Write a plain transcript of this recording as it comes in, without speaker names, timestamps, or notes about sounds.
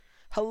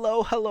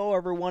Hello,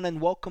 everyone, and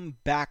welcome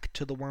back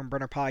to the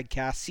Wormburner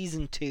Podcast,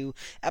 Season 2,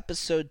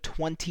 Episode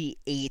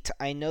 28.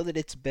 I know that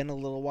it's been a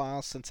little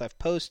while since I've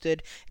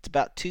posted. It's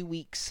about 2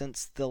 weeks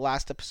since the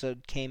last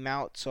episode came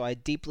out, so I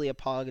deeply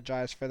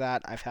apologize for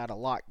that. I've had a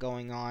lot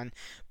going on,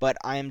 but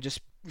I am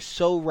just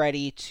so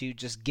ready to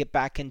just get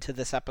back into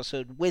this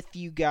episode with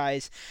you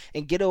guys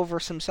and get over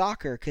some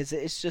soccer, because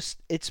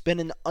it's been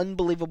an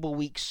unbelievable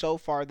week so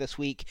far this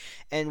week,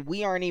 and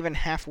we aren't even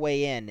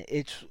halfway in.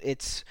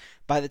 It's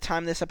by the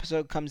time this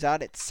episode comes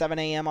out, it's 7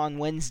 a.m. on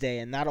Wednesday,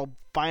 and that'll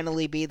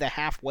finally be the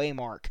halfway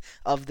mark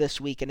of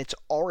this week, and it's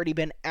already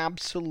been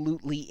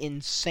absolutely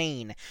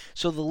insane.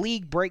 So the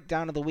league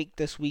breakdown of the week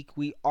this week,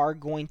 we are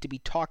going to be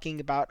talking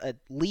about a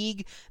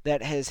league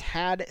that has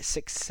had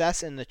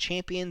success in the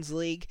Champions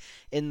League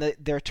in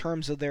their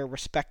terms of their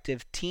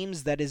respective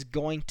teams. That is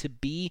going to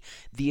be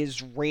the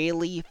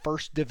Israeli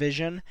First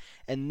Division,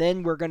 and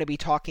then we're going to be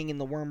talking in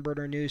the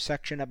Wormburner news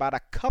section about a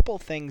couple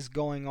things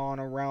going on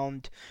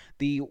around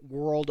the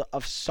world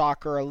of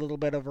soccer, a little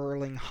bit of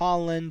Erling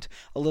Haaland,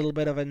 a little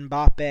bit of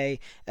Mbappe,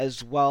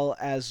 as well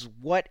as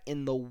what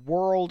in the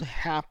world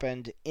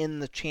happened in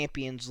the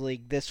Champions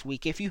League this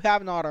week. If you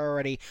have not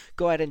already,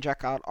 go ahead and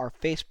check out our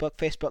Facebook,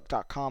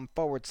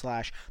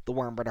 facebook.com/The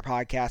Wormburner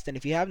Podcast. And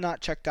if you have not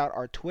checked out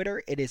our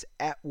Twitter, it is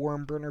at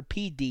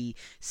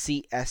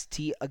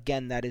WormburnerPDCST.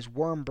 Again, that is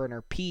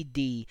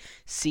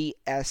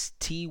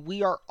WormburnerPDCST.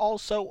 We are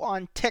also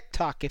on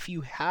TikTok. If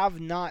you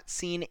have not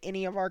seen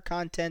any of our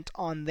content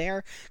on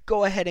there,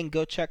 go ahead and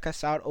go check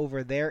us out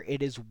over there.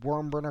 It is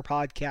Wormburner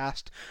Podcast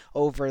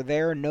over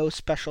there. No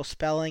special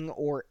spelling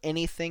or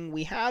anything.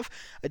 We have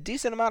a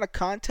decent amount of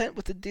content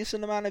with a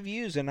decent amount of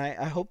views, and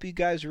I hope you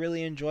guys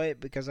really enjoy it,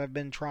 because I've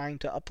been trying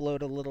to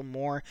upload a little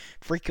more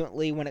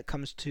frequently when it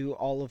comes to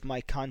all of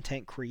my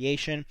content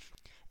creation.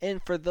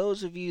 And for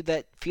those of you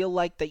that feel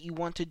like that you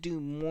want to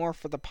do more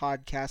for the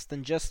podcast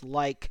than just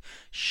like,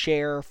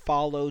 share,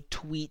 follow,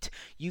 tweet,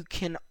 you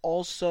can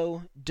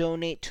also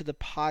donate to the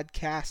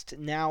podcast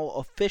now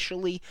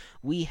officially.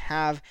 We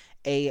have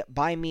a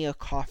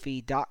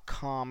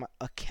buymeacoffee.com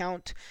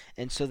account,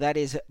 and so that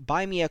is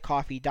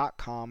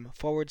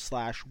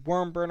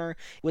buymeacoffee.com/wormburner.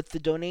 With the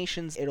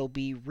donations, it'll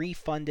be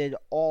refunded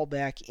all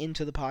back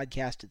into the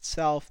podcast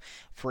itself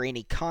for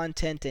any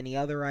content, any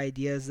other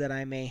ideas that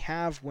I may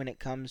have when it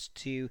comes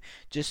to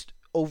just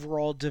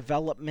overall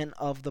development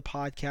of the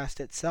podcast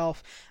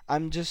itself.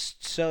 I'm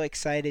just so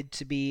excited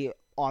to be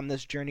on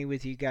this journey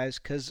with you guys,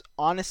 because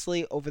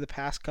honestly, over the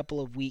past couple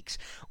of weeks,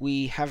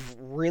 we have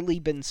really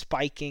been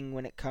spiking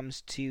when it comes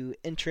to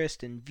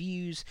interest and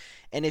views,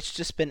 and it's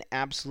just been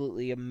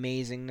absolutely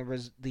amazing.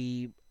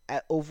 The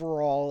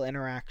overall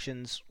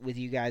interactions with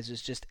you guys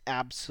is just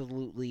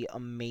absolutely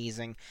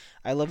amazing.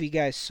 I love you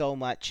guys so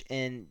much,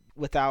 and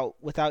without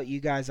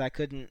you guys, I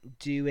couldn't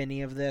do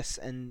any of this,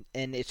 and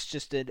it's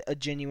just a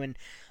genuine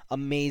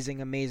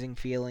amazing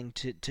feeling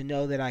to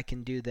know that I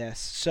can do this.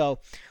 So,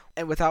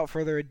 and without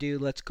further ado,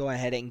 let's go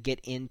ahead and get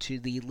into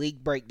the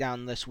league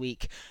breakdown this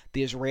week,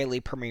 the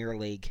Israeli Premier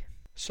League.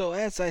 So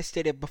as I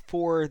stated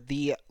before,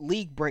 the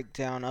league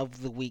breakdown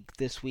of the week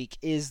this week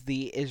is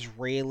the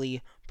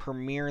Israeli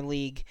Premier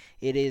League.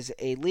 It is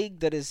a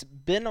league that has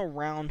been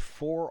around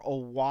for a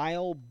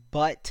while,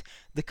 but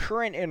the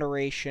current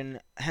iteration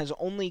has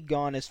only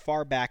gone as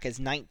far back as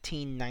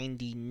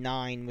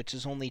 1999, which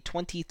is only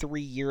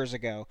 23 years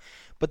ago.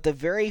 But the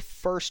very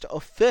first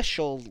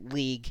official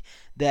league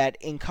that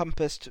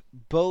encompassed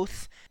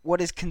both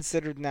what is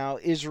considered now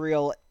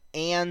Israel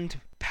and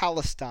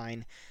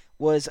Palestine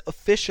was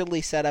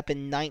officially set up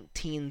in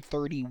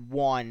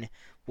 1931,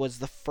 was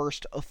the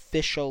first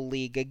official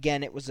league.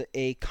 Again, it was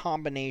a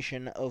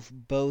combination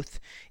of both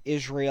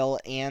Israel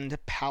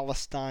and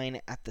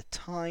Palestine at the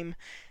time.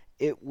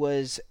 It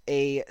was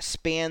a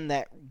span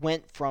that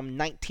went from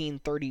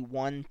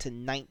 1931 to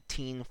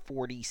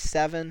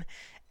 1947,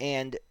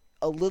 and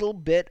a little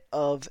bit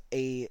of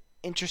a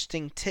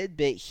interesting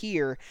tidbit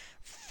here,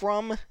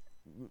 from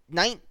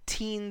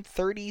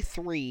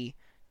 1933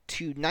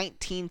 to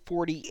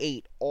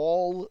 1948,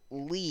 all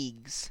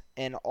leagues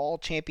and all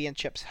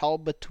championships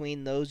held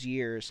between those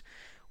years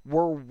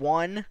were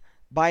won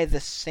by the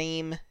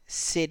same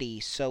city.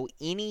 So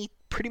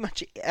pretty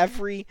much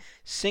every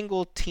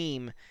single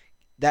team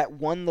that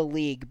won the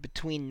league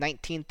between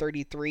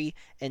 1933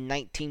 and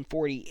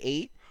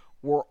 1948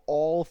 were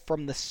all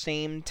from the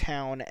same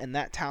town, and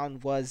that town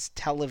was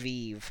Tel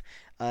Aviv.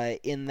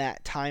 In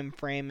that time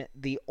frame,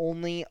 the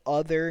only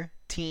other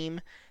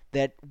team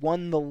that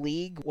won the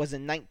league was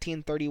in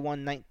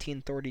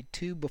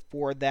 1931-1932.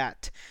 Before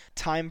that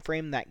time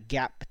frame, that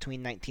gap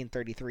between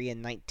 1933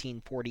 and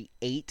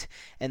 1948,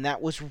 and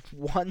that was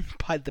won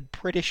by the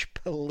British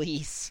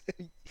police.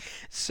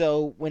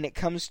 So when it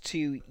comes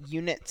to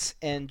units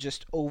and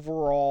just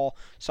overall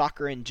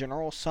soccer in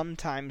general,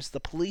 sometimes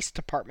the police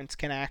departments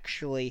can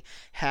actually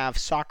have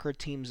soccer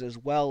teams as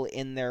well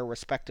in their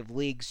respective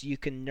leagues. You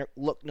can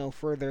look no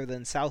further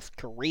than South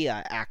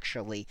Korea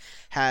actually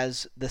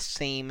has the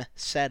same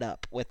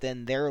setup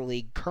within their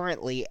league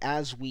currently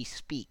as we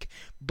speak.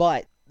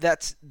 But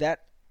that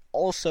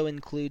also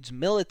includes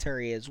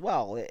military as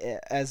well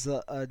as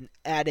an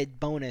added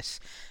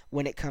bonus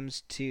when it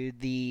comes to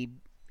the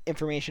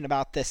information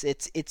about this.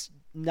 It's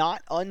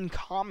not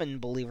uncommon,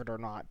 believe it or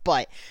not,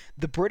 but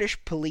the British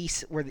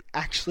police were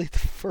actually the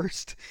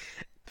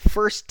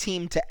first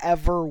team to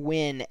ever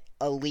win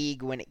a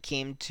league when it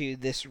came to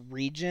this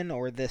region,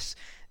 or this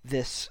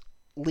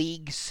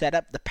league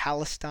setup, the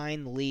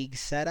Palestine League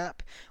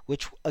setup,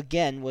 which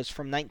again was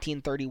from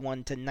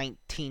 1931 to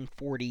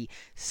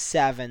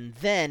 1947.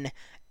 Then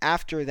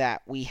after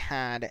that, we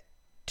had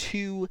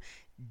two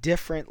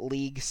different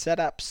league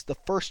setups. The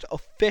first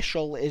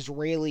official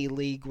Israeli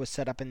league was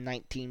set up in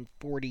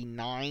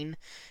 1949,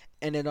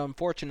 and it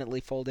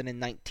unfortunately folded in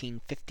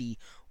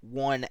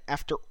 1951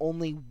 after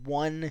only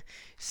one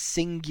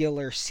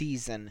singular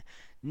season.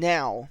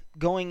 Now,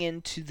 going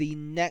into the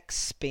next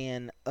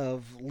span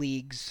of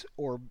leagues,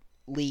 or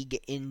league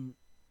in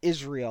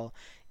Israel,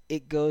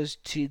 it goes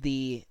to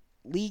the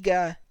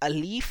Liga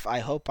Alif, I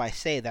hope I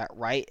say that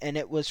right, and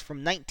it was from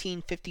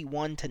 1951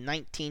 to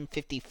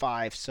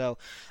 1955, so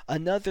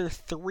another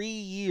 3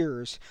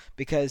 years,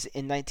 because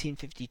in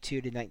 1952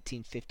 to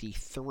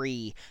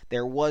 1953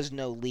 there was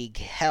no league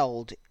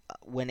held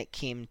when it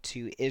came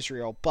to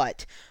Israel,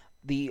 but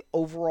the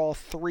overall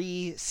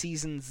 3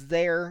 seasons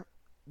there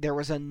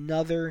was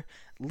another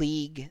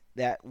league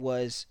that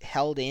was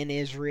held in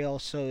Israel,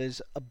 so is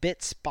a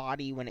bit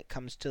spotty when it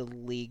comes to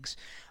leagues.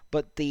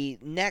 But the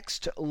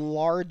next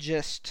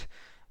largest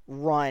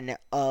run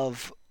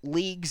of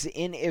leagues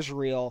in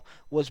Israel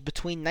was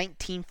between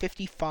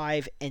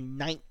 1955 and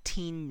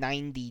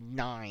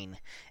 1999.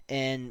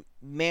 And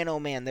man, oh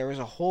man, there was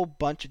a whole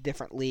bunch of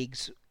different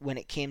leagues when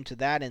it came to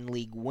that, and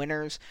league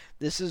winners.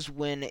 This is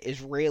when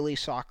Israeli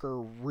soccer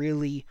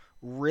really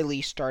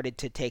started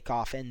to take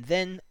off. And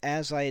then,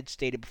 as I had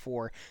stated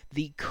before,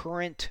 the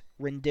current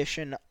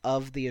rendition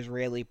of the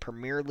Israeli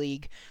Premier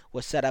League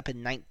was set up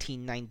in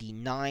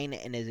 1999,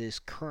 and it is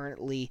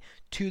currently,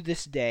 to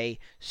this day,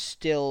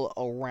 still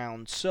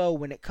around. So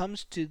when it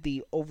comes to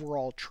the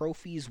overall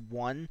trophies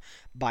won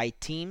by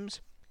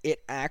teams,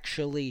 it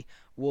actually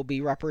will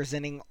be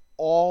representing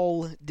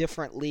all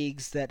different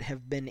leagues that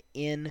have been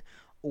in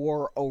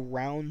or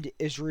around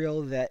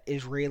Israel that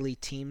Israeli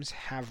teams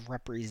have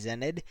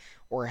represented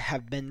or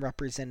have been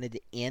represented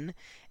in.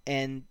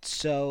 And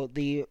so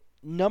the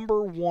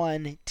number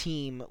one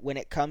team when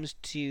it comes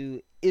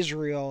to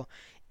Israel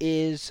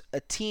is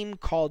a team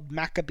called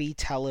Maccabi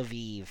Tel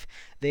Aviv.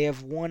 They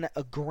have won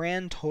a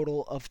grand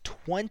total of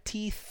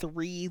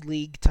 23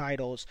 league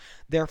titles,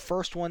 their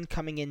first one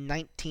coming in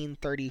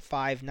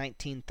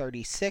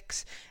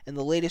 1935-1936, and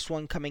the latest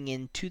one coming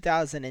in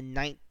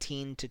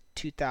 2019 to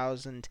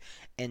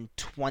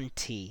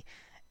 2020.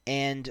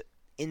 And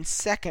in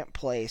second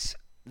place,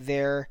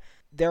 their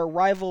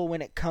rival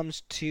when it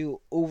comes to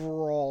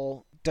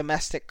overall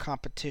domestic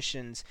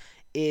competitions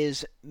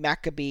is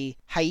Maccabi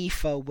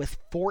Haifa with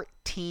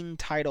 14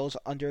 titles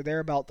under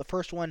their belt. The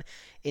first one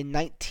in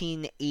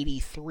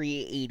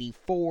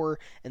 1983-84,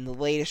 and the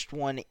latest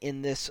one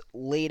in this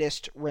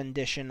latest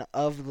rendition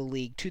of the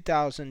league,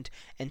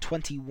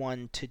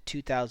 2021 to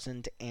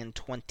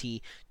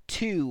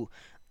 2022.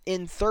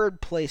 In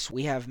third place,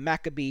 we have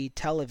Maccabi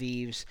Tel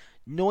Aviv's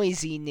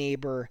noisy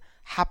neighbor,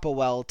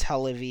 Hapoel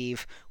Tel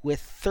Aviv,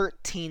 with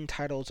 13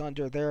 titles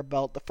under their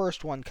belt. The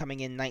first one coming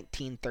in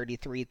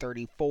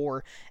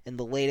 1933-34, and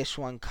the latest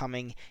one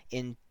coming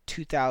in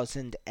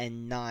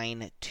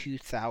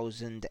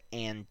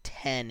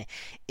 2009-2010.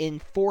 In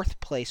fourth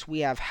place, we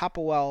have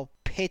Hapoel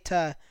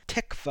Petah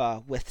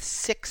Tikva with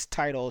 6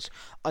 titles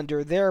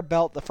under their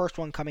belt. The first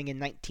one coming in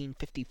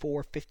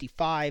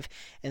 1954-55,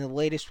 and the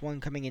latest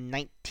one coming in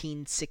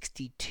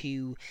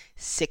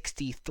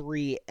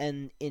 1962-63.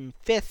 And in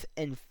fifth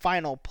and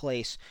final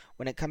place,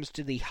 when it comes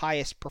to the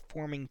highest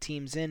performing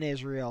teams in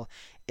Israel,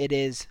 it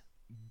is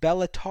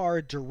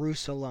Bellatar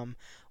Jerusalem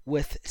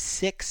with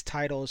 6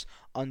 titles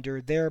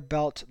under their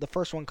belt. The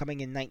first one coming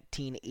in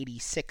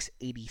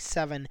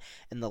 1986-87,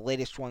 and the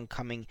latest one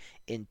coming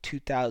in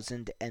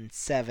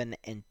 2007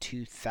 and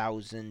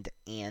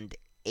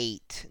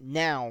 2008.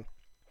 Now,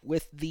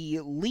 with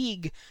the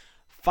league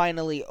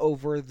finally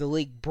over, the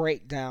league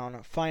breakdown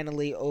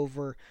finally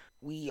over,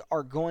 we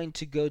are going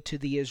to go to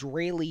the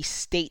Israeli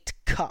State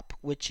Cup,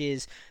 which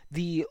is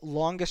the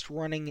longest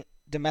running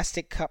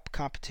domestic cup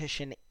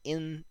competition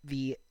in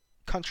the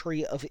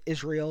country of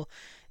Israel.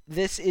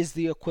 This is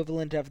the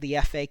equivalent of the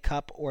FA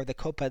Cup or the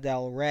Copa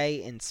del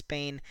Rey in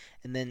Spain,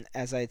 and then,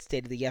 as I had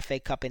stated, the FA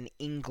Cup in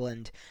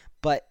England.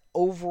 But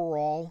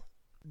overall,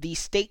 the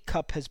State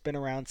Cup has been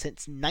around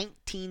since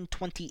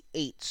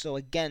 1928, so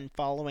again,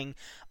 following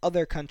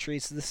other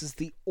countries, this is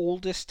the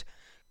oldest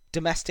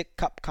domestic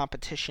cup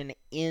competition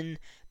in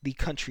the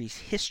country's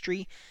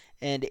history,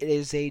 and it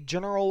is a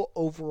general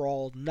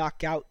overall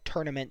knockout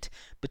tournament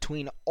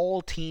between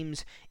all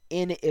teams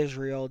in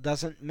Israel.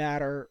 Doesn't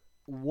matter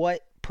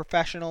what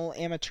professional,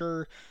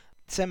 amateur,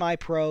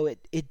 semi-pro,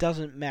 it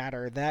doesn't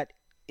matter. That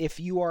if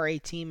you are a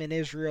team in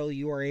Israel,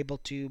 you are able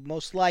to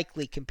most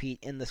likely compete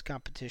in this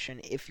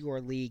competition if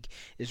your league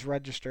is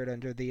registered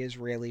under the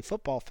Israeli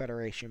Football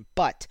Federation.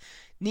 But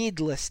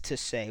needless to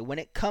say, when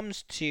it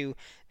comes to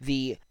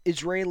the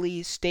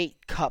Israeli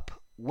State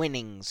Cup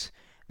winnings,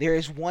 there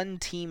is one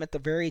team at the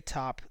very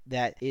top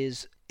that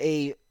is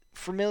a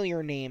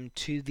familiar name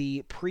to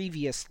the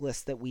previous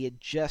list that we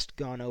had just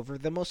gone over.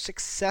 The most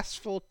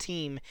successful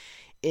team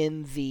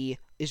in the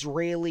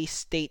Israeli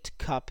State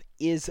Cup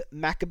is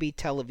Maccabi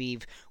Tel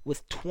Aviv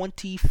with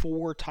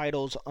 24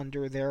 titles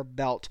under their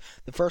belt.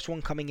 The first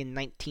one coming in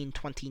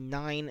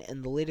 1929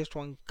 and the latest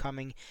one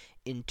coming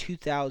in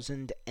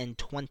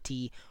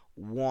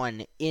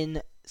 2021.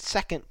 In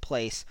second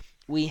place,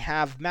 we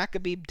have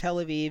Maccabi Tel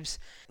Aviv's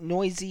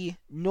noisy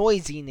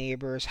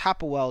neighbors,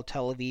 Hapoel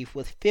Tel Aviv,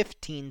 with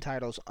 15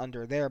 titles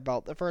under their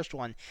belt. The first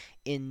one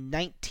in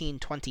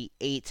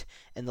 1928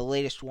 and the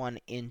latest one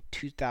in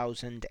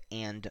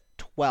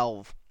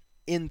 2012.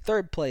 In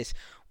third place,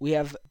 we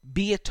have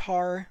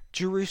Beitar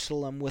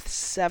Jerusalem with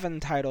 7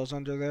 titles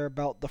under their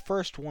belt. The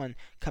first one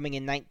coming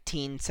in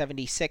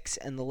 1976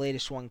 and the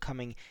latest one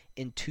coming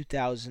in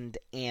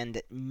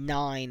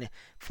 2009.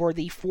 For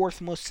the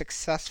fourth most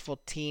successful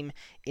team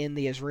in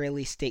the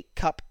Israeli State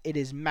Cup, it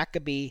is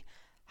Maccabi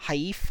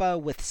Haifa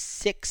with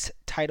 6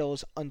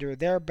 titles under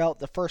their belt.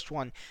 The first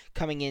one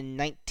coming in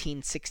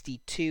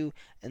 1962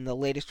 and the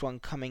latest one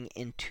coming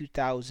in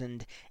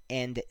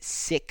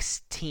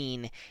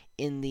 2016.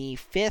 In the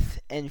fifth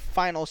and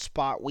final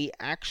spot, we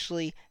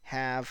actually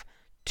have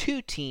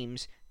 2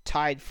 teams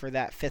tied for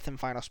that fifth and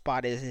final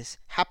spot. It is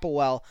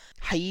Hapoel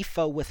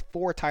Haifa with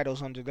 4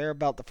 titles under their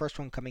belt. The first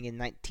one coming in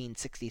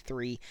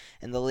 1963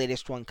 and the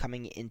latest one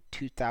coming in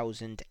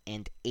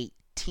 2018.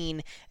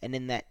 And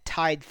in that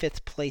tied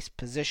 5th place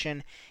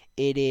position,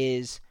 it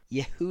is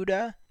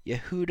Yehuda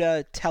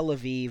Tel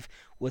Aviv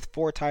with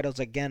 4 titles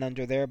again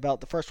under their belt.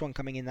 The first one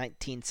coming in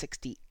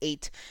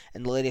 1968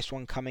 and the latest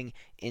one coming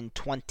in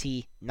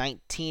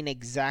 2019,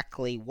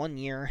 exactly 1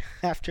 year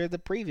after the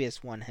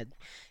previous one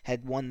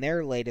had won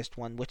their latest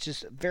one, which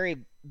is very,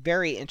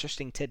 very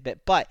interesting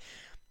tidbit. But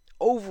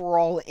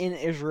overall in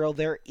Israel,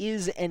 there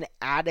is an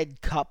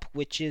added cup,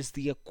 which is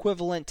the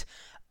equivalent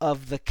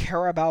of the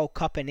Carabao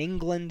Cup in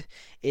England.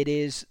 It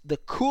is the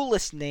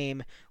coolest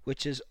name,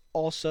 which is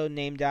also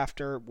named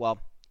after, well,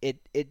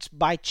 it's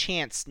by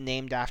chance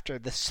named after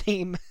the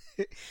same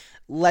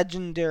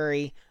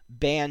legendary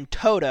band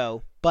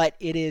Toto, but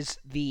it is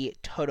the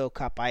Toto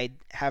Cup. I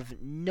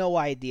have no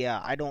idea.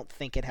 I don't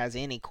think it has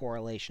any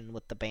correlation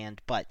with the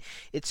band, but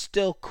it's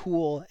still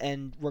cool,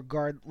 and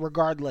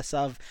regardless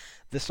of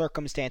the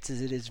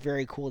circumstances, it is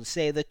very cool to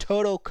say. The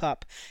Toto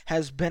Cup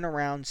has been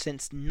around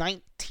since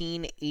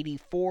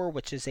 1984,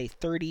 which is a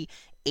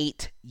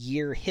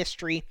 38-year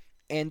history.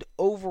 And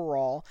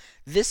overall,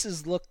 this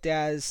is looked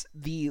as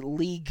the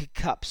League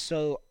Cup.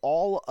 So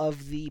all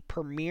of the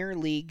Premier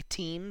League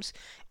teams,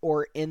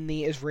 or in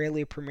the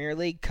Israeli Premier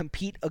League,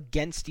 compete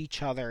against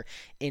each other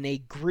in a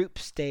group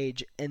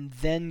stage and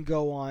then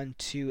go on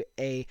to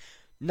a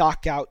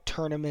knockout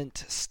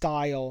tournament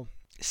style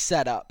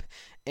setup.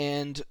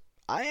 And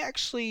I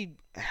actually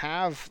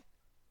have,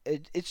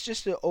 it's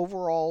just an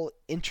overall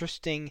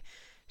interesting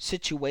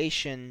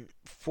situation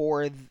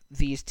for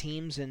these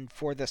teams and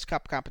for this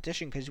cup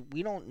competition, because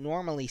we don't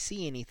normally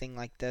see anything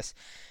like this.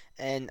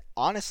 And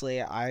honestly,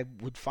 I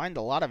would find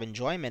a lot of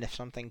enjoyment if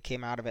something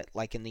came out of it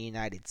like in the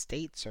United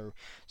States or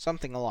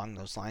something along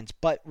those lines.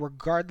 But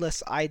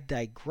regardless, I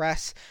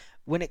digress.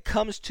 When it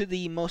comes to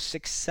the most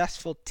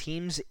successful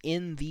teams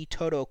in the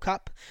Toto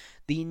Cup,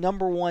 the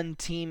number one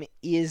team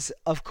is,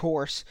 of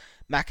course,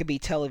 Maccabi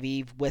Tel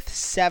Aviv with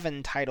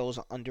 7 titles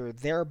under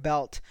their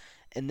belt.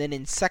 And then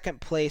in second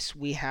place,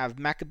 we have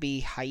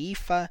Maccabi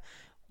Haifa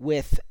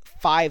with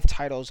 5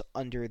 titles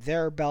under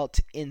their belt.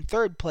 In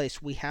third place,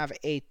 we have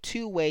a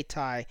 2-way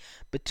tie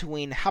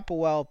between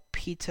Hapoel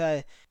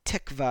Petah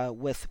Tikva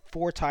with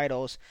 4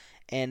 titles.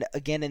 And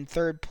again, in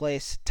third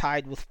place,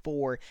 tied with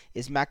 4,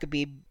 is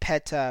Maccabi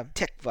Petah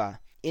Tikva.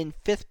 In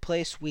fifth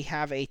place, we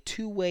have a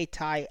 2-way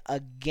tie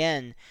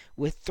again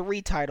with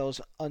 3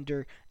 titles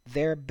under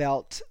their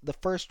belt. The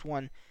first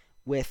one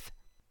with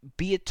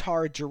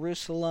Beitar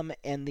Jerusalem,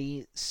 and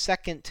the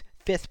second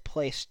 5th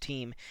place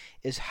team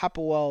is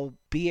Hapoel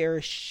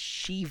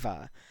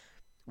Beersheva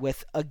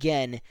with,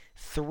 again,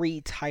 3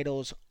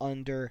 titles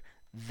under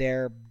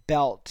their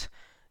belt.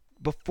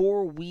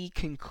 Before we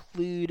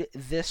conclude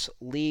this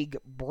league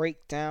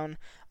breakdown,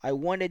 I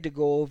wanted to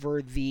go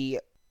over the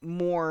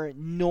more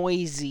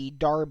noisy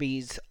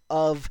derbies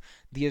of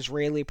the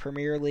Israeli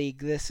Premier League.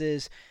 This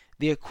is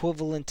the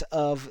equivalent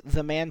of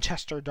the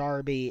Manchester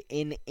Derby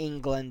in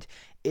England.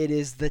 It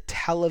is the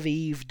Tel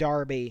Aviv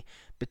Derby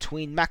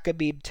between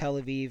Maccabi Tel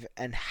Aviv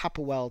and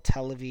Hapoel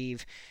Tel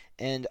Aviv.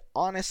 And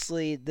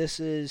honestly, this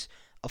is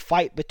a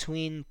fight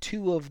between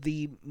 2 of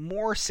the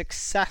more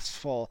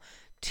successful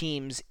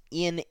teams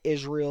in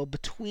Israel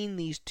between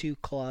these two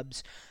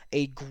clubs.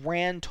 A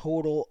grand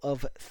total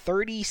of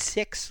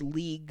 36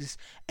 leagues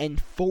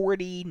and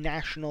 40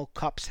 national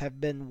cups have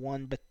been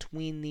won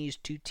between these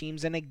two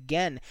teams. And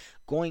again,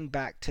 going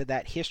back to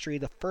that history,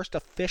 the first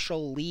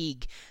official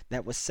league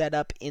that was set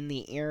up in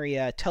the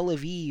area, Tel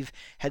Aviv,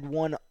 had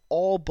won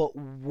all but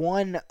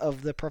one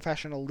of the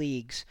professional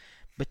leagues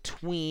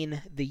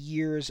between the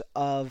years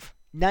of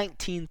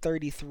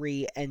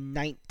 1933 and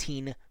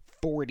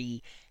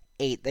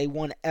 1948. They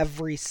won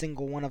every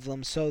single one of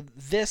them. So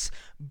this,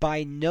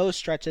 by no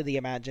stretch of the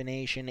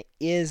imagination,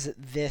 is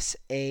this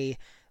a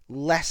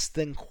less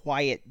than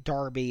quiet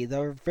derby.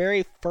 The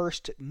very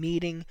first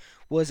meeting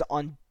was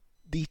on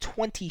the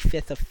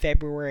 25th of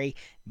February,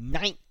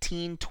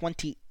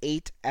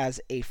 1928 as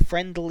a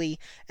friendly,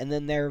 and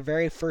then their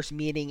very first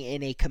meeting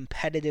in a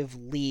competitive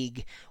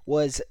league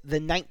was the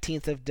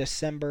 19th of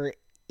December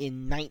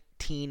in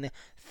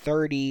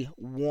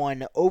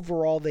 1931.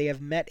 Overall, they have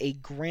met a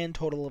grand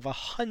total of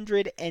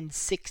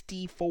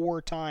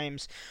 164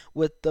 times,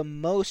 with the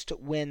most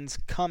wins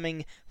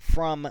coming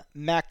from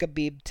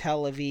Maccabi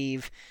Tel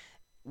Aviv.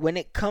 When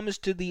it comes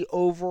to the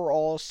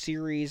overall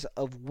series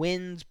of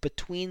wins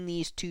between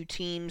these two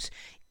teams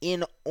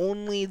in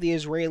only the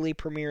Israeli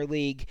Premier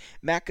League,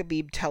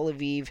 Maccabi Tel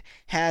Aviv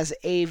has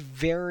a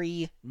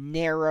very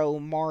narrow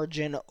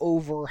margin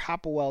over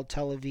Hapoel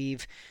Tel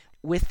Aviv,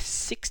 with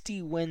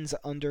 60 wins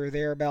under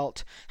their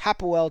belt.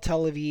 Hapoel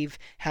Tel Aviv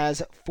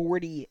has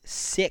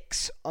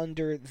 46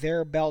 under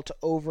their belt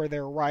over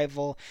their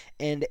rival,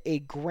 and a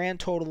grand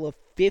total of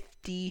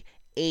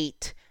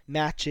 58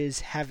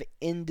 matches have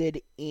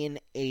ended in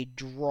a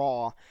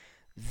draw.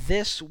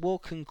 This will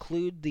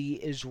conclude the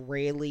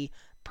Israeli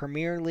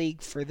Premier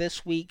League for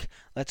this week.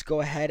 Let's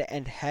go ahead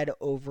and head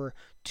over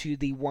to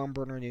the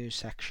Wormburner News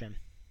section.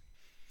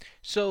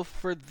 So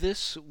for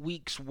this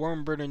week's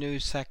Wormburner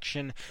News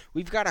section,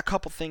 we've got a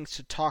couple things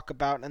to talk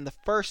about, and the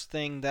first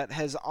thing that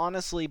has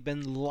honestly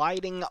been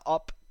lighting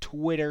up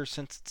Twitter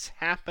since it's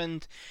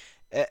happened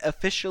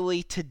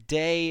officially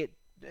today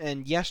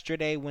and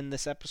yesterday when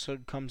this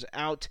episode comes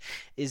out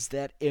is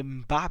that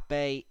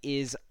Mbappe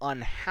is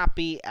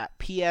unhappy at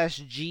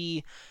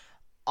PSG.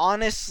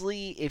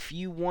 Honestly, if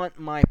you want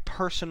my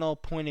personal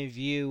point of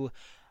view,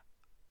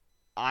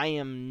 I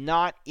am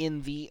not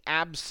in the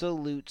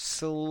absolute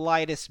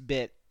slightest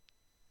bit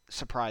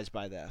surprised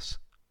by this.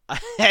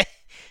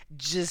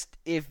 Just,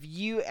 if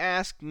you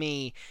ask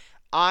me,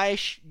 I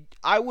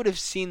would have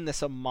seen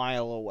this a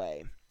mile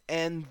away.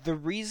 And the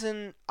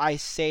reason I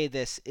say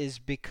this is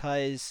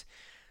because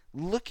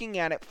looking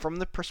at it from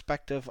the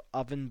perspective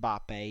of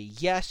Mbappe,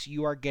 yes,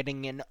 you are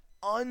getting an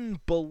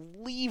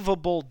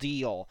unbelievable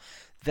deal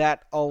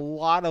that a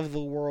lot of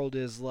the world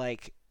is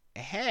like,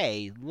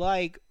 hey,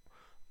 like,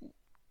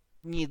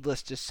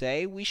 needless to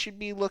say, we should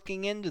be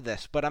looking into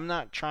this. But I'm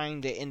not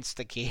trying to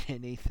instigate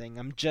anything.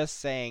 I'm just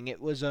saying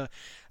it was an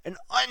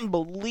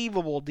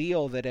unbelievable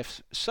deal that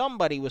if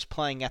somebody was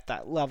playing at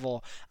that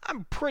level,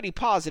 I'm pretty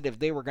positive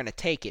they were going to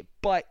take it.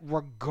 But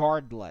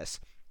regardless,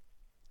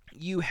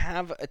 you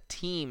have a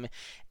team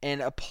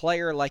and a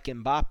player like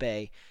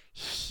Mbappe,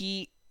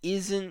 he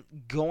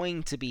isn't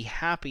going to be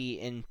happy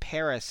in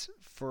Paris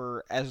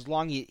for as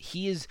long as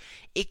he is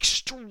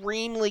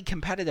extremely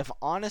competitive.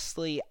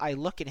 Honestly, I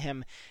look at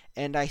him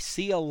and I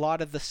see a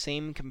lot of the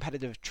same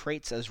competitive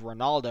traits as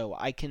Ronaldo.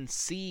 I can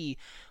see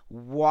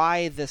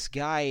why this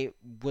guy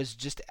was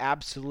just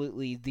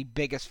absolutely the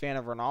biggest fan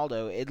of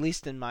Ronaldo, at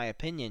least in my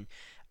opinion.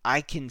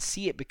 I can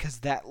see it because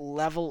that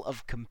level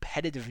of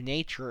competitive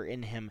nature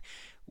in him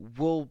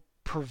will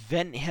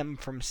prevent him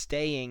from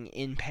staying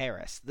in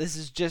Paris. This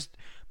is just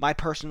my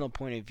personal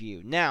point of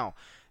view. Now,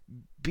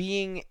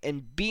 being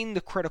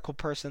the critical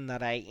person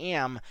that I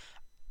am,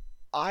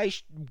 I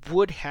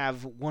would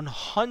have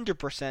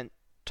 100%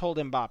 told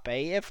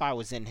Mbappe if I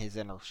was in his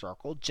inner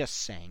circle. Just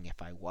saying,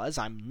 if I was.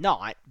 I'm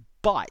not,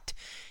 but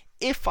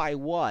if I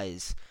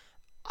was,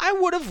 I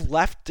would have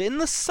left in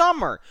the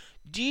summer.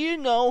 Do you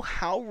know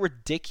how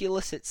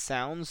ridiculous it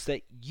sounds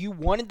that you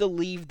wanted to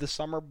leave the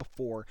summer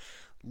before?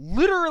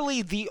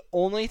 Literally, the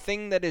only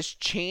thing that has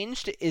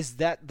changed is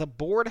that the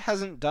board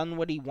hasn't done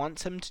what he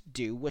wants him to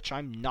do, which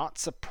I'm not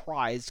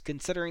surprised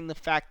considering the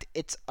fact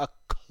it's a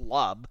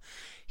club.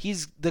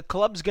 The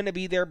club's going to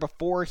be there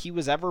before he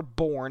was ever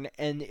born,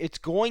 and it's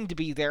going to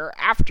be there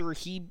after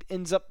he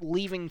ends up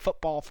leaving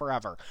football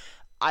forever.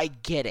 I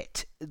get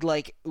it.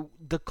 Like,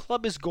 the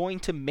club is going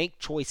to make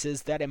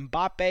choices that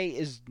Mbappe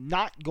is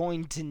not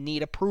going to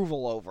need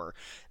approval over.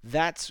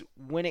 That's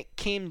when it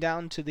came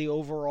down to the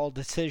overall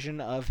decision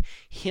of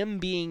him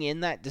being in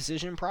that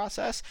decision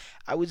process.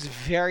 I was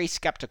very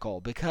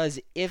skeptical because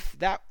if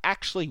that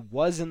actually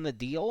was in the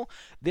deal,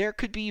 there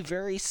could be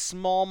very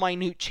small,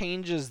 minute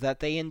changes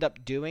that they end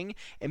up doing.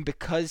 And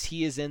because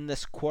he is in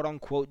this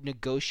quote-unquote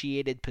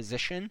negotiated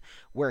position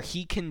where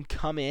he can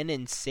come in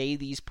and say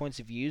these points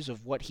of views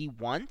of what he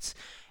wants,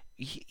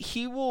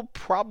 he will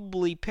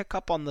probably pick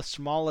up on the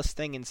smallest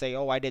thing and say,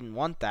 oh, I didn't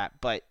want that.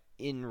 But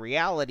in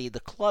reality, the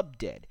club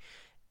did.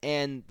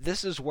 And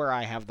this is where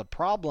I have the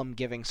problem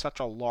giving such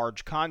a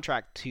large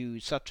contract to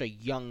such a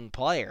young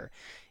player,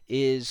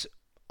 is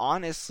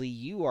honestly,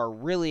 you are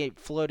really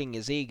floating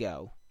his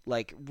ego.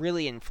 Like,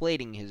 really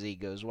inflating his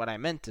ego is what I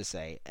meant to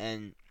say.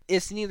 And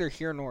it's neither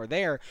here nor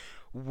there.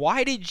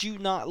 Why did you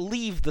not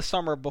leave the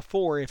summer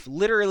before if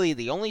literally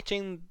the only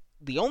thing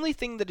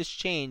that has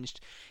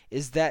changed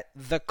is that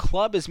the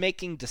club is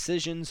making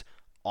decisions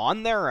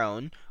on their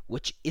own,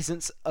 which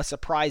isn't a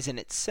surprise in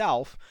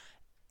itself,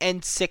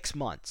 and 6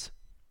 months?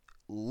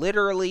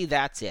 Literally,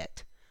 that's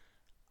it.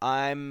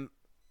 I'm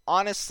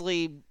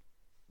honestly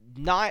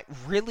not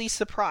really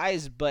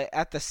surprised, but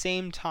at the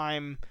same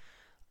time,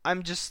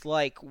 I'm just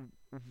like,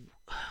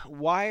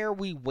 why are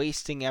we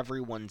wasting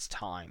everyone's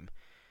time?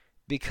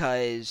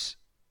 Because,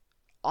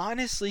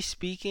 honestly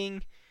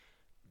speaking,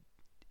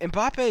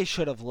 Mbappe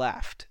should have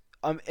left.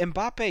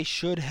 Mbappe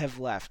should have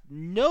left.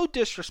 No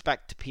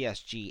disrespect to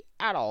PSG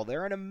at all.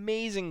 They're an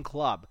amazing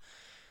club.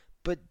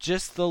 But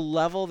just the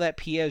level that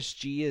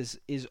PSG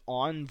is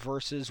on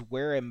versus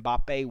where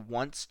Mbappe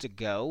wants to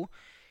go,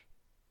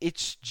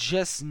 it's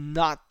just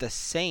not the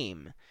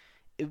same.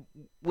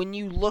 When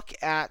you look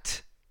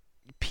at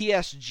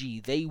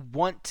PSG, they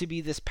want to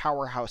be this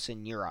powerhouse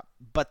in Europe,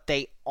 but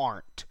they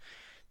aren't.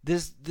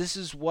 This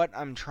is what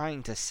I'm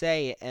trying to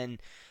say,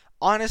 and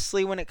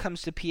honestly, when it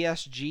comes to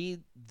PSG,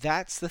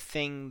 that's the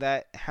thing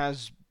that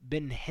has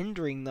been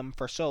hindering them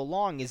for so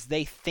long, is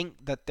they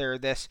think that they're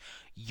this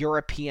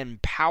European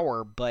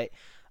power, but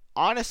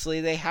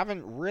honestly, they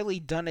haven't really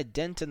done a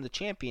dent in the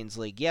Champions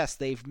League. Yes,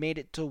 they've made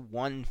it to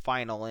one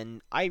final,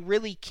 and I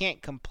really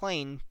can't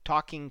complain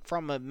talking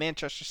from a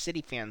Manchester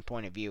City fan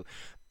point of view,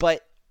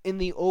 but in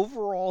the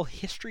overall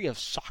history of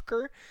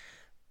soccer,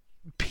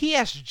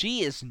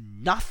 PSG is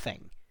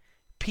nothing.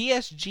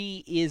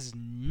 PSG is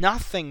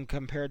nothing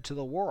compared to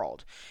the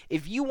world.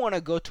 If you want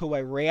to go to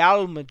a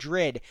Real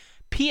Madrid,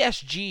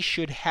 PSG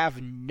should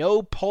have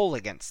no pull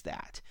against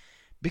that.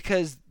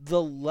 Because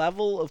the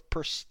level of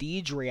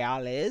prestige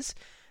Real is,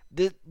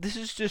 this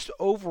is just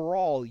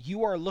overall,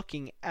 you are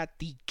looking at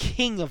the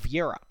king of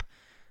Europe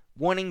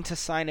wanting to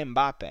sign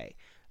Mbappe.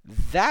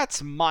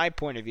 That's my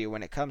point of view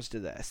when it comes to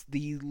this.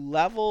 The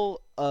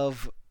level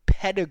of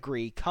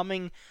pedigree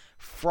coming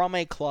from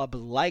a club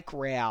like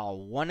Real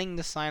wanting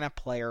to sign a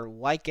player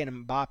like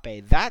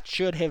Mbappe, that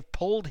should have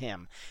pulled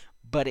him,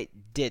 but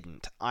it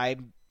didn't. I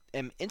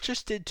am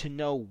interested to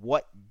know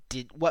what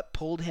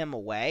pulled him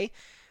away,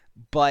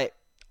 but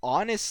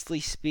honestly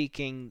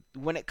speaking,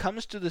 when it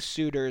comes to the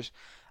suitors,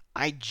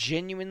 I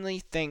genuinely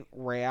think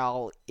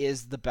Real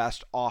is the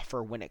best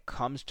offer when it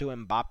comes to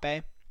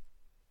Mbappe.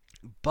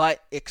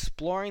 But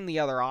exploring the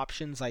other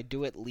options, I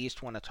do at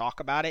least want to talk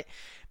about it,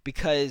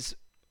 because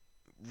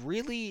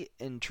really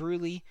and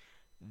truly,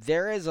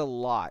 there is a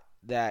lot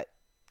that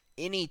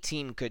any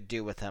team could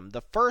do with him.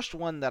 The first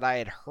one that I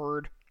had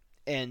heard,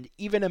 and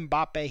even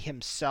Mbappe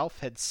himself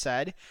had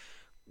said,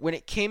 when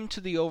it came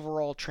to the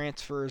overall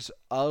transfers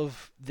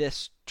of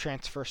this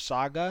transfer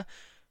saga,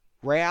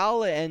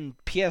 Real and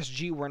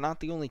PSG were not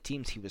the only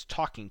teams he was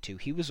talking to.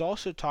 He was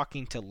also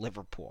talking to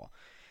Liverpool.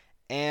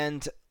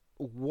 And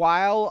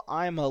while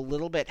I'm a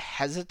little bit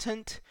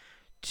hesitant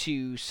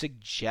to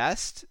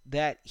suggest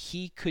that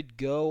he could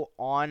go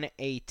on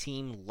a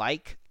team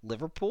like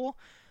Liverpool,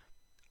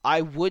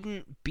 I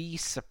wouldn't be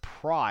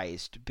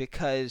surprised,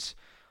 because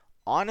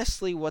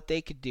honestly what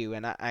they could do,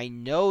 and I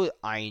know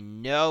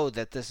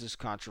that this is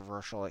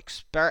controversial,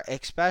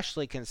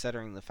 especially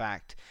considering the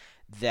fact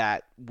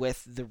that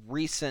with the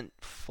recent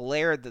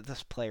flair that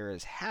this player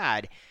has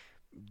had,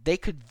 they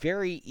could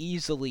very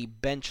easily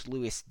bench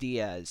Luis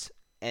Diaz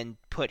and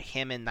put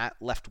him in that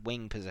left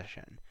wing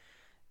position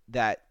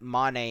that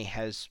Mane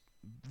has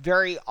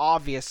very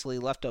obviously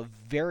left a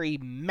very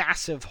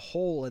massive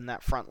hole in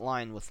that front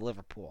line with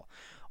Liverpool.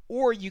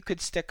 Or you could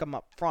stick him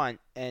up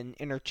front and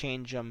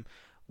interchange him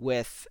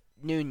with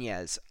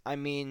Nunez. I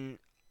mean,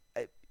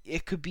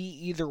 it could be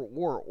either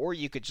or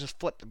you could just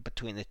flip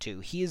between the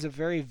two. He is a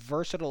very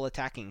versatile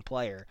attacking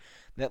player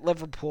that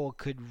Liverpool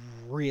could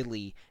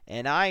really,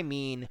 and I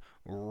mean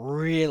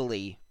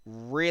really,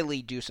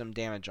 really do some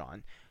damage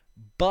on.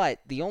 But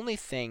the only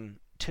thing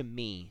to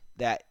me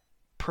that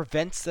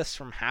prevents this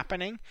from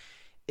happening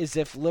is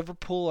if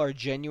Liverpool are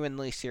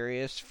genuinely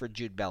serious for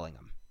Jude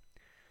Bellingham.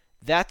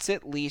 That's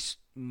at least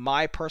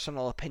my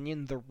personal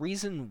opinion. The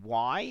reason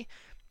why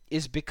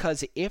is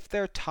because if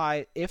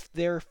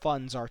their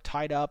funds are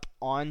tied up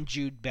on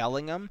Jude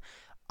Bellingham,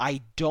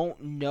 I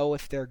don't know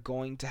if they're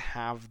going to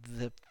have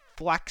the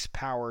flex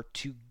power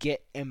to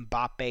get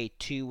Mbappe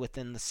to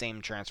within the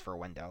same transfer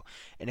window.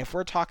 And if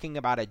we're talking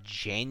about a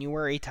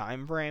January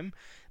time frame,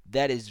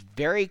 that is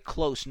very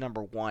close,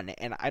 number one,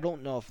 and I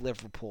don't know if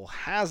Liverpool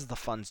has the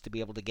funds to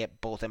be able to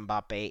get both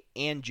Mbappe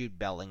and Jude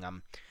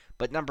Bellingham.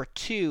 But number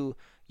two,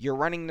 you're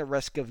running the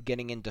risk of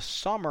getting into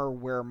summer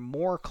where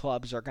more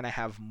clubs are going to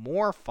have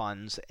more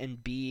funds and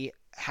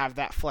have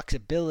that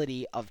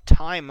flexibility of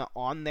time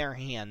on their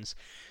hands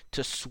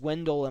to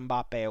swindle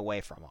Mbappe away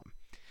from them.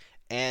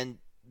 And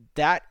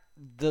that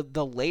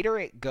the later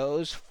it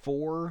goes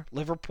for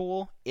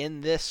Liverpool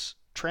in this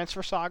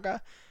transfer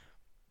saga,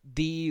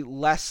 the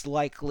less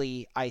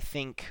likely I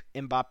think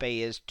Mbappe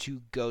is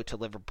to go to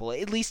Liverpool,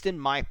 at least in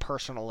my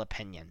personal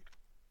opinion.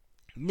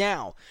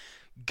 Now,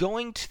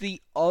 going to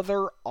the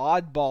other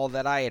oddball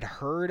that I had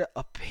heard,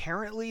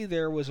 apparently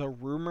there was a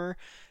rumor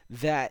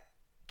that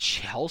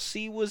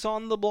Chelsea was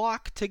on the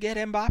block to get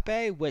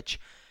Mbappe, which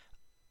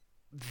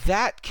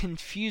that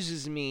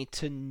confuses me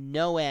to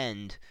no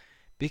end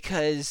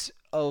because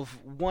of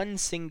one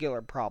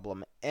singular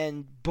problem.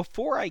 And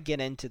before I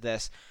get into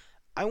this,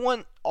 I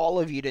want all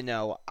of you to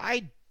know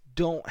I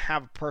don't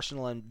have a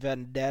personal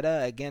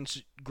vendetta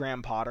against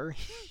Graham Potter.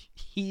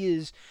 He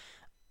is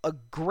a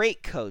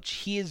great coach.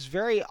 He has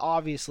very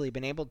obviously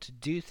been able to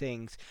do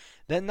things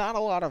that not a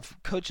lot of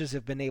coaches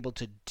have been able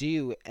to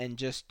do and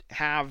just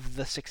have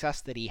the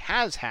success that he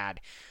has had.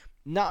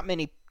 Not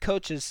many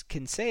coaches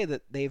can say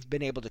that they've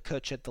been able to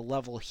coach at the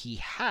level he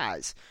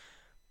has.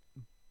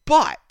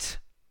 But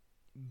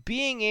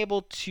being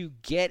able to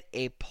get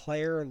a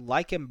player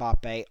like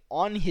Mbappe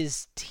on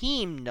his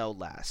team, no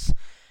less,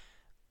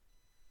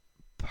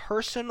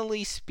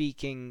 personally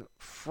speaking,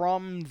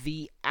 from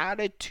the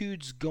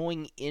attitudes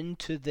going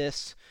into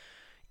this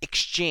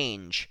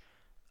exchange,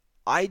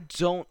 I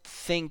don't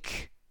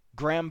think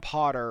Graham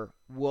Potter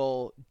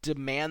will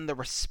demand the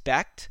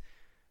respect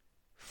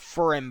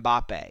for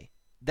Mbappe.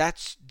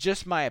 That's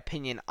just my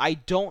opinion. I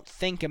don't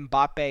think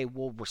Mbappe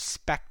will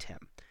respect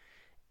him.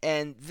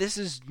 And this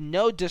is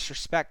no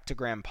disrespect to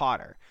Graham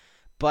Potter,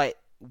 but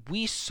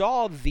we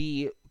saw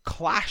the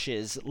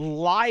clashes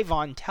live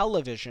on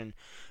television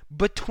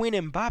between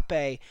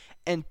Mbappe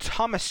and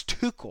Thomas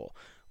Tuchel,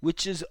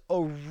 which is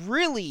a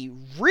really,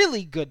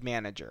 really good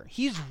manager.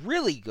 He's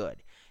really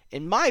good.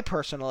 In my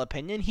personal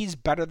opinion, he's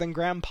better than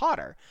Graham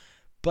Potter.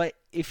 But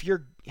if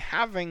you're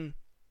having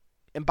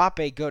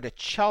Mbappe go to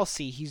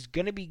Chelsea, he's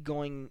going to be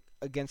going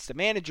against a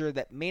manager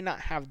that may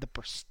not have the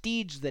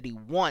prestige that he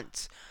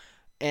wants.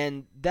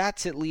 And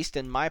that's, at least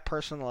in my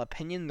personal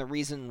opinion, the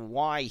reason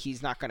why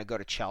he's not going to go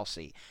to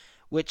Chelsea.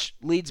 Which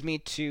leads me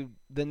to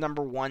the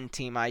number one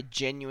team I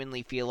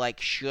genuinely feel like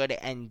should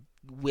and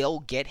will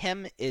get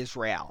him is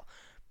Real.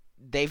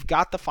 They've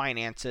got the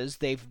finances.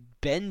 They've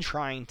been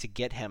trying to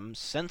get him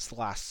since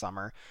last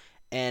summer.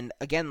 And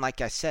again,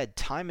 like I said,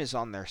 time is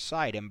on their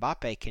side.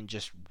 Mbappe can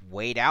just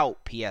wait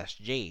out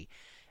PSG.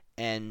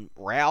 And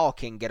Real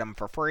can get him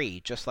for free,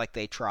 just like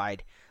they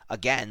tried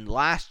again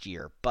last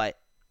year. But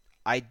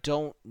I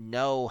don't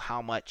know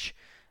how much.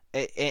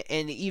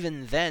 And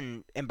even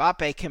then,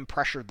 Mbappe can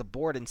pressure the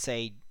board and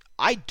say,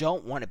 I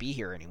don't want to be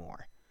here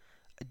anymore.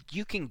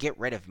 You can get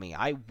rid of me.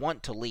 I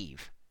want to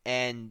leave.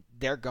 And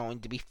they're going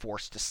to be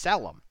forced to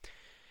sell him.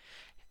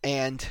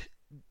 And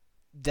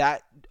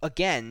that,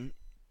 again,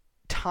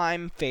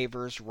 time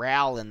favors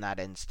Real in that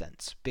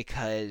instance,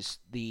 because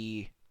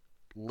the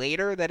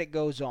later that it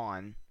goes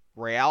on,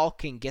 Real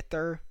can get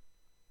their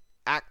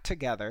act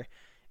together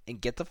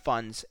and get the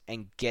funds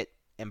and get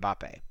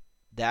Mbappe.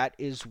 That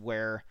is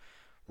where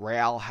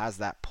Real has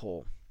that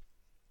pull.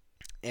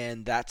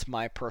 And that's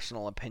my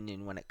personal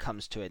opinion when it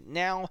comes to it.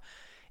 Now,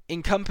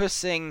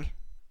 encompassing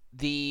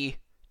the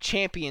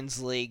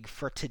Champions League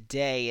for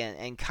today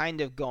and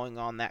kind of going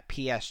on that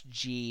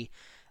PSG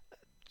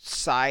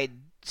side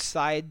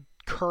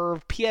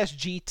curve.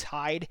 PSG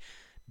tied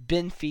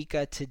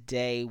Benfica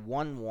today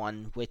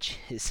 1-1, which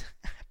is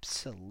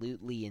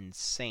absolutely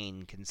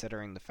insane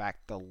considering the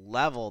fact the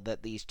level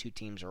that these two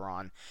teams are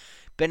on.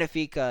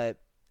 Benfica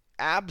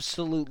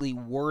absolutely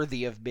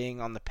worthy of being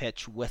on the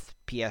pitch with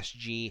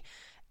PSG.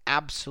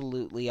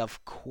 Absolutely,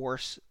 of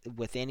course,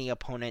 with any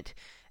opponent.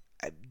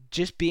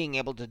 Just being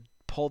able to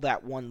pull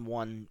that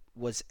 1-1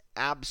 was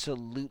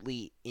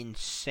absolutely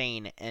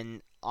insane.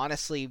 And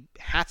honestly,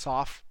 hats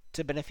off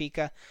to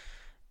Benfica.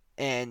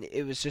 And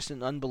it was just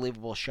an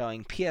unbelievable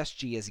showing.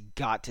 PSG has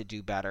got to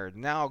do better.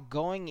 Now,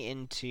 going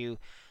into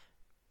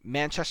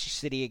Manchester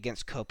City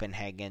against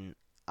Copenhagen,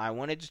 I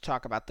wanted to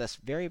talk about this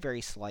very, very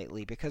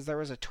slightly because there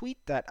was a tweet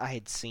that I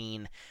had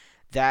seen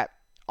that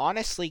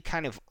honestly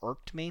kind of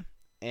irked me,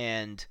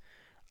 and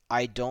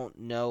I don't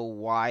know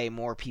why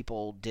more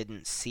people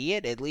didn't see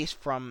it, at least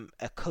from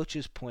a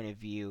coach's point of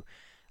view.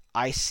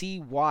 I see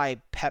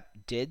why Pep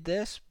did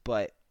this,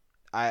 but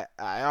I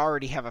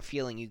already have a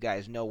feeling you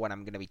guys know what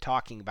I'm going to be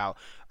talking about.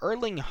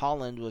 Erling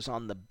Haaland was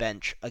on the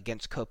bench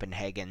against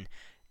Copenhagen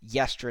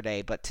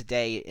yesterday, but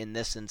today in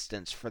this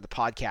instance for the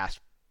podcast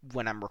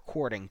when I'm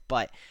recording.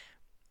 But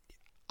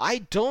I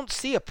don't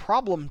see a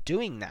problem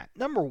doing that.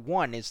 Number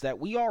one is that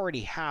we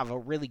already have a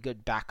really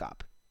good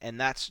backup, and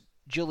that's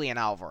Julian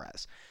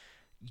Alvarez.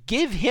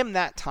 Give him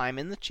that time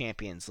in the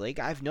Champions League.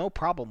 I have no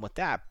problem with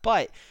that.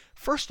 But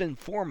first and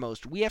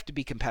foremost, we have to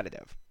be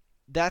competitive.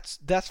 That's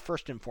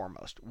first and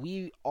foremost.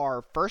 We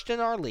are first in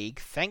our league,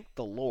 thank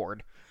the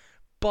Lord.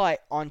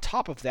 But on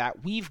top of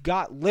that, we've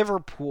got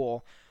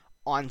Liverpool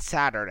on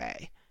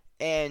Saturday.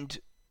 And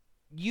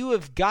you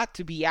have got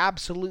to be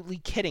absolutely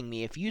kidding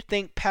me if you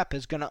think Pep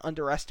is going to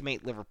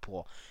underestimate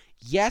Liverpool.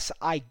 Yes,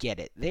 I get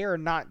it. They are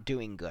not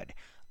doing good.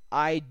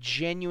 I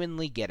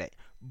genuinely get it.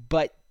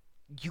 But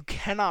you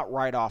cannot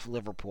write off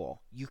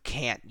Liverpool. You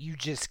can't. You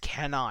just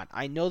cannot.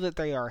 I know that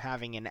they are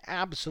having an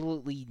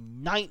absolutely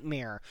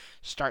nightmare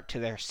start to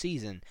their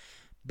season,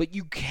 but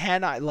you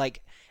cannot,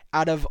 like,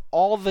 out of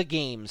all the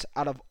games,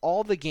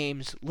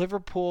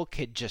 Liverpool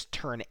could just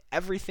turn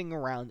everything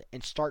around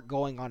and start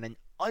going on an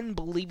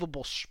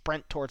unbelievable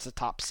sprint towards the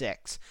top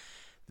six.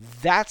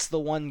 That's the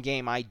one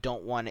game I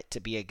don't want it to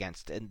be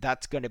against, and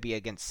that's going to be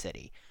against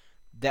City.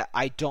 That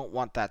I don't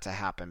want that to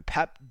happen.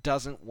 Pep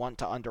doesn't want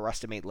to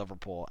underestimate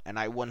Liverpool, and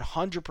I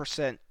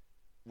 100%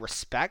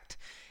 respect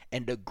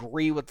and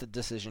agree with the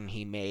decision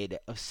he made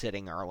of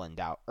sitting Erling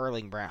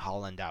Brand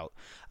Haaland out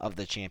of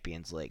the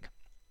Champions League.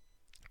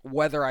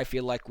 Whether I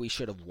feel like we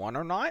should have won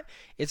or not,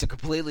 it's a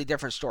completely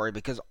different story,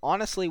 because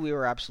honestly, we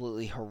were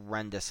absolutely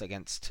horrendous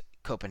against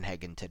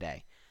Copenhagen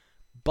today.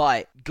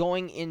 But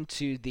going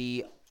into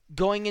the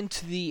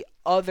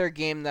other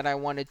game that I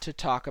wanted to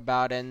talk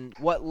about, and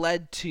what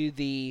led to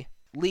the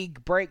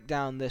league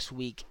breakdown this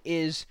week,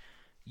 is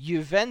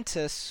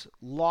Juventus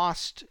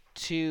lost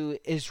to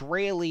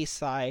Israeli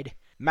side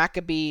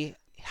Maccabi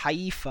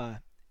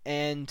Haifa.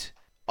 And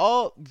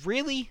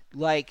really,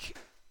 like,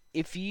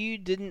 if you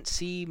didn't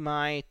see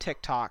my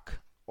TikTok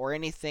or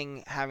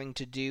anything having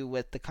to do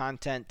with the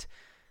content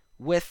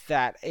with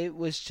that, it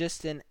was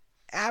just an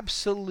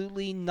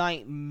absolutely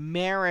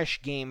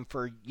nightmarish game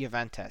for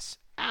Juventus.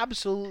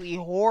 Absolutely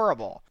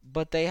horrible.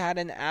 But they had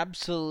an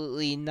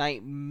absolutely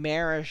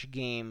nightmarish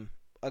game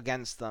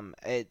against them.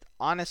 It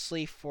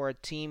honestly, for a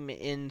team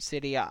in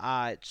Serie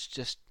A, it's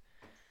just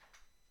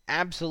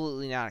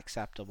absolutely not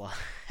acceptable.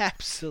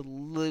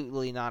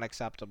 Absolutely not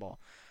acceptable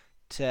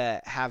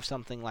to have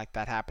something like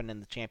that happen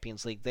in the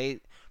Champions League.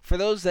 For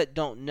those that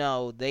don't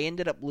know, they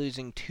ended up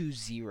losing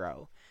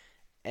 2-0.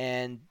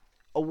 And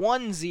a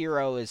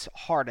 1-0 is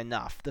hard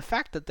enough. The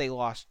fact that they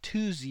lost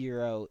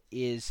 2-0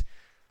 is,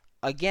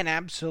 again,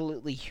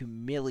 absolutely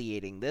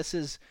humiliating. This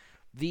is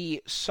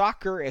the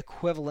soccer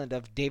equivalent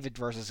of David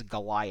versus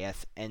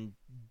Goliath, and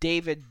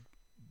David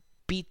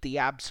beat the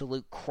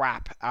absolute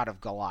crap out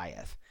of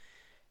Goliath.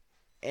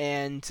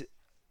 And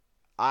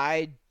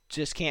I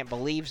just can't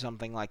believe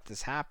something like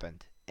this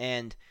happened.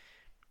 And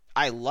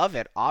I love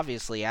it,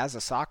 obviously, as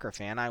a soccer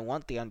fan. I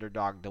want the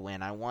underdog to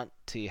win. I want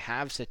to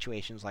have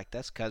situations like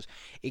this because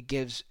it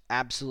gives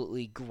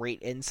absolutely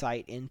great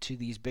insight into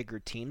these bigger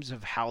teams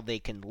of how they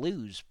can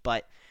lose.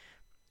 But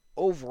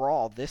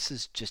overall, this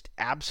is just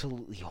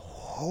absolutely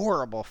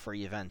horrible for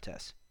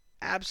Juventus.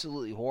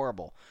 Absolutely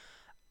horrible.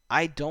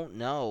 I don't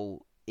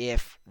know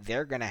if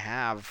they're going to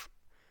have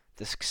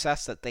the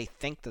success that they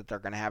think that they're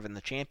going to have in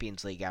the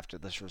Champions League after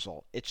this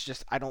result. It's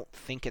just, I don't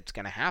think it's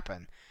going to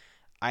happen.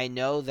 I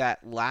know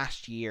that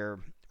last year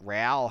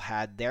Real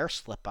had their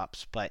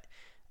slip-ups, but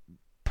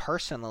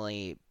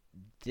personally,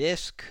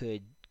 this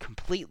could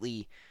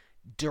completely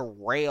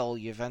derail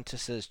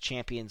Juventus's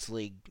Champions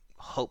League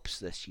hopes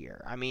this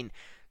year. I mean,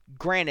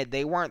 granted,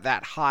 they weren't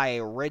that high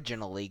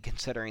originally,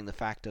 considering the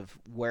fact of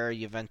where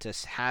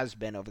Juventus has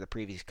been over the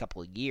previous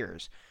couple of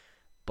years,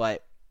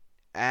 but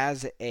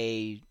as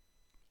a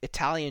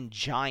Italian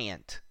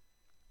giant,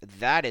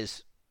 that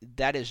is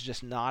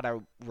just not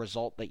a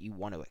result that you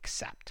want to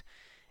accept.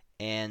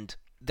 And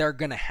they're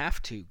going to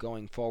have to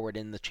going forward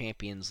in the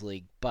Champions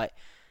League. But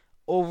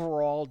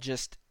overall,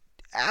 just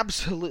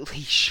absolutely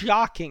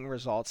shocking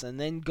results. And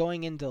then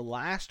going into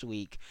last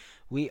week,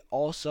 we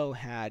also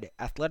had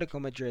Atletico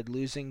Madrid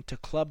losing to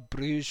Club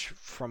Brugge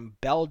from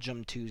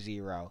Belgium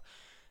 2-0.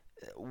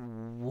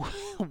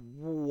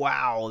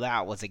 Wow,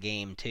 that was a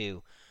game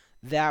too.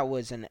 That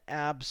was an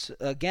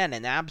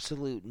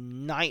absolute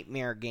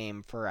nightmare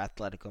game for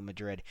Atletico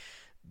Madrid.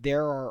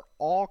 There are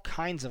all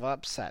kinds of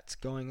upsets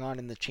going on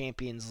in the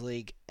Champions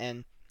League,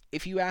 and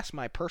if you ask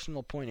my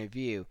personal point of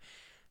view,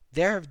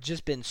 there have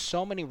just been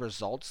so many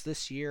results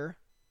this year,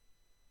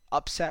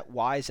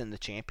 upset-wise, in the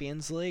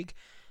Champions League.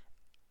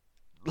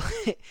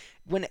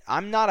 When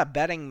I'm not a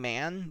betting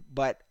man,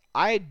 but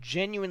I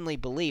genuinely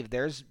believe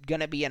there's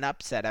going to be an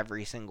upset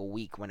every single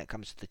week when it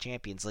comes to the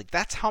Champions League.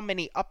 That's how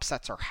many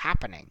upsets are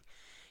happening.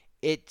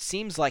 It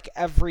seems like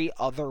every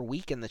other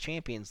week in the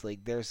Champions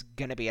League there's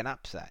going to be an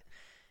upset.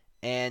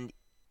 And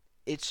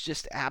it's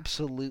just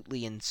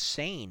absolutely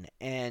insane.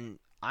 And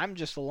I'm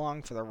just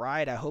along for the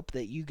ride. I hope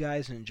that you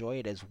guys enjoy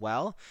it as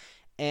well.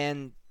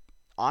 And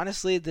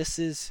honestly, this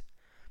is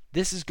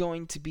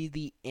going to be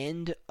the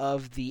end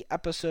of the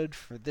episode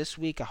for this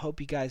week. I hope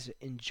you guys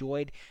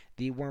enjoyed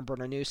the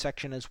Wormburner News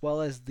section as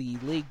well as the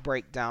league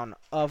breakdown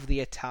of the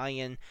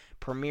Italian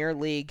Premier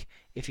League.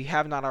 If you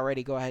have not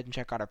already, go ahead and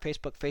check out our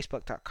Facebook,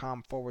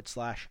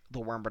 facebook.com/The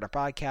Wormburner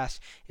Podcast.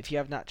 If you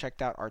have not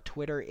checked out our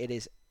Twitter, it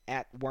is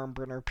at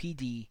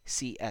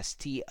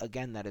WormburnerPDCST.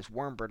 Again, that is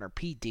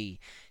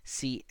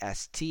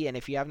WormburnerPDCST. And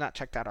if you have not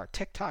checked out our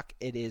TikTok,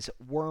 it is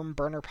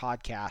Wormburner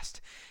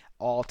Podcast.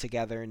 all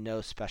together, no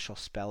special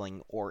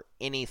spelling or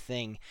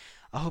anything.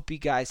 I hope you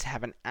guys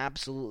have an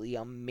absolutely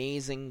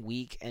amazing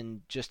week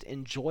and just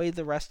enjoy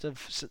the rest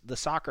of the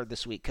soccer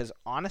this week, because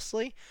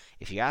honestly,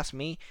 if you ask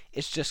me,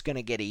 it's just going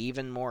to get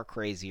even more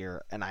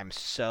crazier, and I'm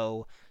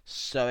so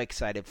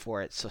excited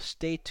for it. So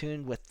stay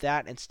tuned with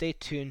that, and stay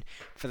tuned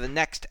for the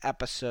next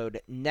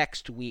episode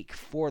next week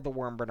for the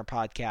Wormburner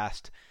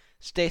Podcast.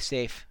 Stay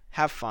safe,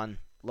 have fun,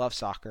 love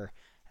soccer,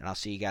 and I'll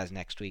see you guys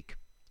next week.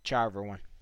 Ciao, everyone.